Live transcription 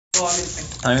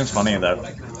think it's funny that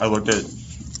I looked at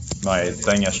my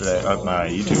thing yesterday at my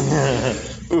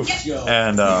YouTube,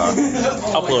 and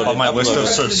on my list of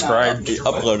subscribed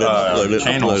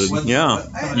channels,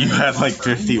 Yeah. you had like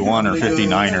 51 or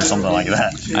 59 or something like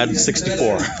that. I had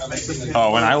 64.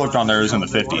 Oh, when I looked on there, it was in the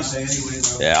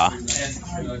 50s. Yeah.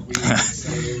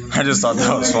 I just thought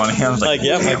that was funny. I was like,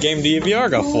 Yeah, my game DVR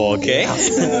got full, okay?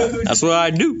 That's what I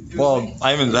do. well,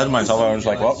 I even said to myself, I was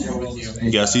like, well,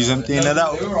 guess he's emptying it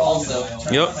out.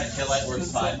 Yep. I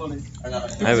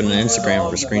have an Instagram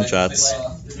for screenshots.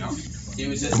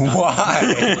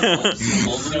 Why?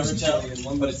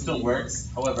 But it still works.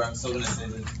 However, I'm still gonna say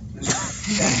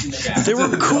that. They were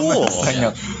cool.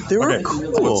 They were Okay,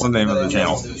 cool. what's the name of the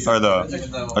channel? Or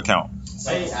the account?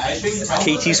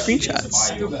 KT Screenshots.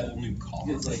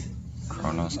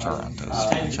 Kronos Toronto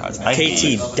Screenshots. I hate KT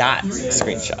it. dot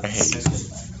screenshots. I hate it.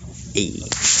 I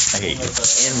hate you.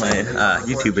 And my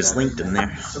YouTube is linked in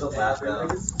there.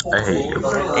 I hate you.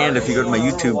 And if you go to my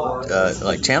YouTube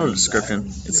channel description,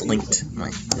 it's linked. My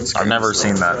Instagram I've never is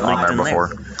seen that on linked there in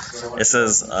before. It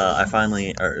says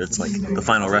it's like the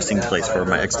final resting place for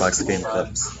my Xbox game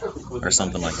clips or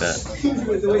something like that.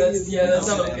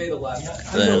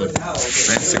 Then on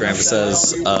Instagram it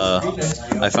says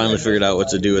I finally figured out what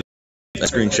to do with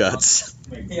screenshots.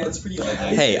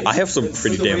 Hey, I have some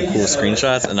pretty damn cool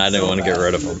screenshots, and I didn't want to get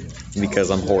rid of them because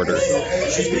I'm hoarder. Don't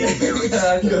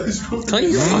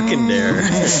you fucking dare!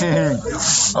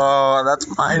 Oh, that's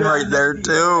mine right there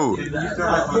too.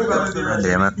 God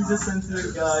damn it.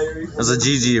 There's a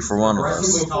GG for one of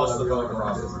us.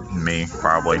 Me,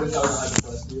 probably.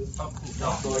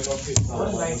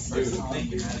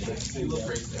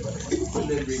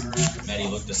 Maddie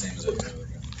looked the same as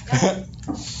it.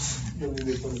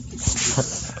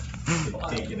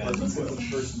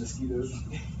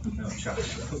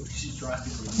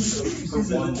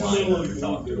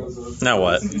 Now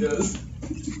what?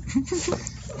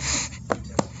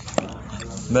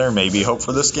 There may be hope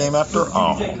for this game after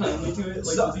all.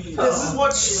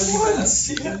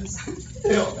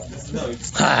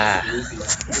 Ah.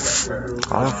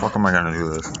 How the fuck am I gonna do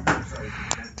this?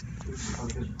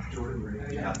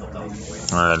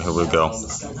 Alright, here we go.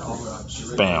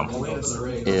 Bam.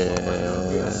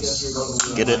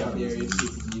 Yes. Get it?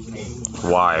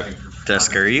 Why? Did I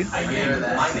scare you?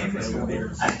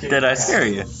 Did I scare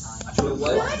you?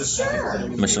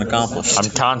 Mission accomplished. I'm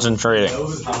concentrating.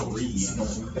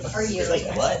 Are you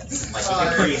like what?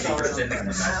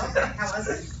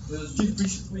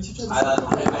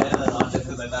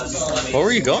 What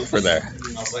were you going for there?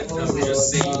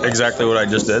 Exactly what I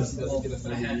just did.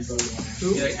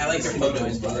 I like your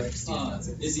photos, brother.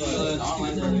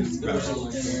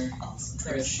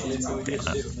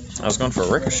 I was going for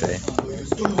a ricochet.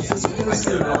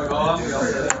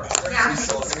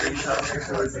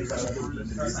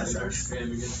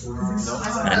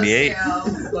 '98.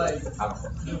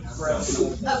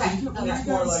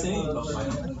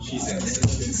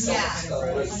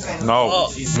 No.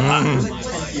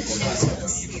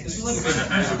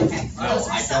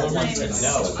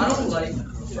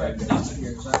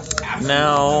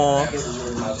 Now,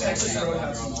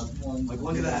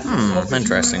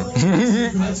 interesting.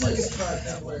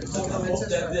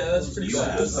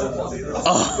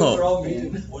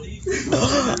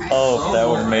 Oh, that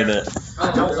would have made it.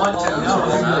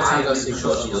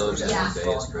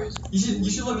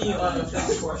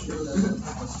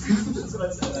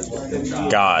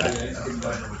 God.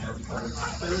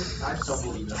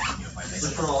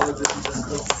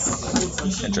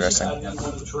 Interesting.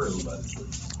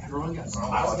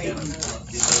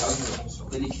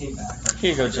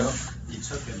 Here you go, Jim.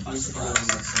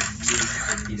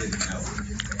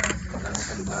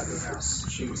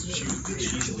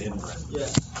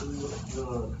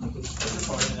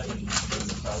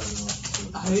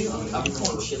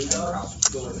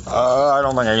 I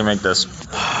don't think I can make this.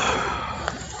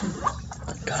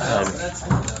 God.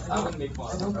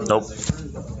 Nope.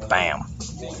 Bam.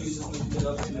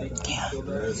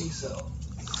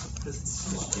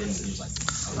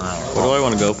 What do I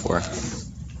want to go for?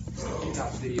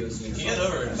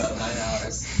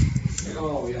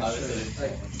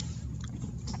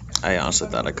 I honestly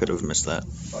thought I could have missed that.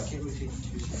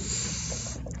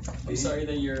 I'm sorry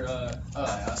that you're, I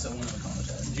also want to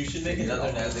apologize. You should make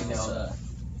another NAS account.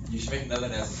 You should make another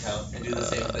NAS account and do the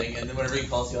same thing, and then whenever he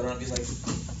calls you, I don't know if he's like,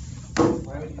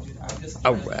 why would you do that? I'm just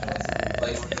Alright.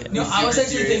 like, No, I was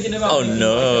actually thinking about. Oh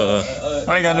no.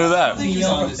 How are you gonna do that?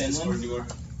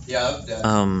 yeah,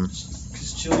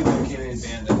 Because Chili Boy came in and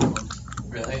banned everyone.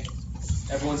 really?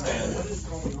 Everyone's banned.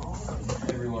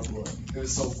 Everyone. It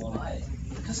was so funny.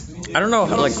 I don't know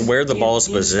how, like where the ball is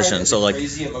positioned. So like,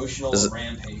 Crazy emotional is it-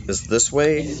 rampage. is this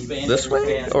way,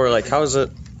 or like how is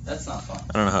it? That's not fun.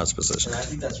 I don't know how it's And positioned. I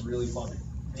think that's really funny.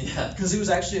 Yeah. Because it was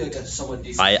actually like a somewhat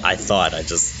decent. I thought I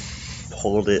just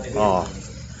pulled it off.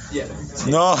 Yeah.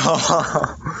 No.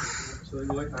 I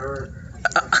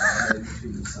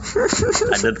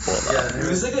did pull it off. It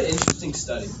was like an interesting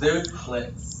study. They're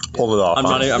clips. Pulled it off. I'm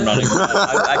not even mad.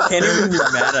 I can't even be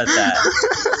mad at that.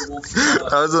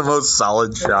 That was the most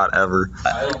solid shot ever.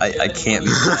 I can't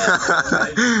be mad.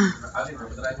 I think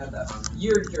that I had that.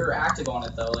 You're active on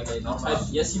it though. Like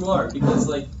yes, you are because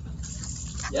like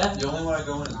yeah. The only one I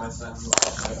go in is my son's.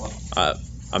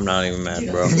 I'm not even mad,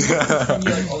 bro. You,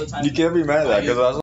 like, all the time. You can't be mad at that because I was